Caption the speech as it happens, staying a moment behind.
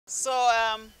So,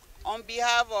 on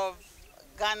behalf of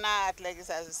Ghana Athletics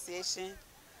Association,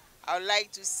 I would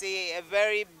like to say a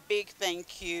very big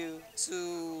thank you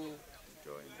to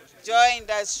Joy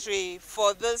Industry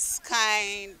for this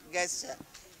kind gesture.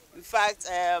 In fact,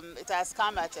 it has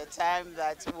come at a time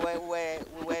that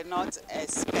we were not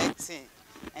expecting,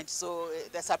 and so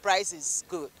the surprise is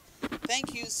good.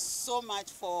 Thank you so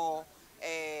much for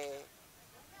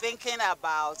thinking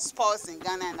about sports in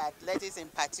Ghana and athletics in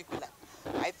particular.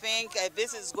 I think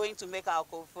this is going to make our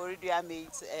Koforidua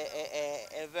meet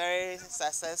a very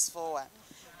successful one.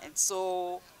 And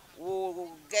so we'll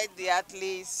get the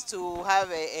athletes to have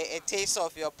a taste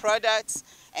of your products.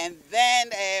 And then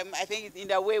I think in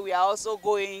that way we are also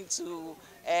going to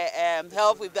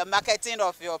help with the marketing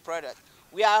of your product.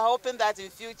 We are hoping that in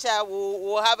future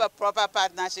we'll have a proper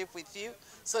partnership with you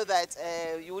so that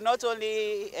you will not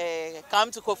only come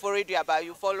to Koforidua, but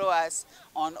you follow us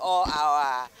on all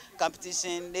our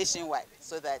competition nationwide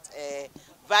so that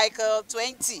Vikil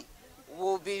 20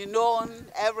 will be known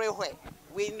everywhere.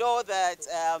 We know that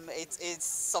it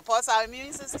supports our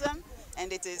immune system,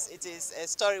 and it is a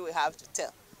story we have to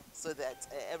tell so that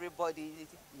everybody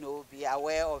be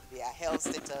aware of their health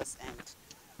status and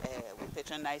will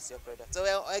patronize your product.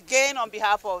 So again, on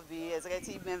behalf of the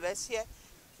executive members here,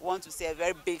 want to say a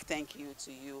very big thank you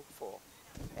to you for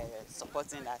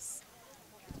supporting us.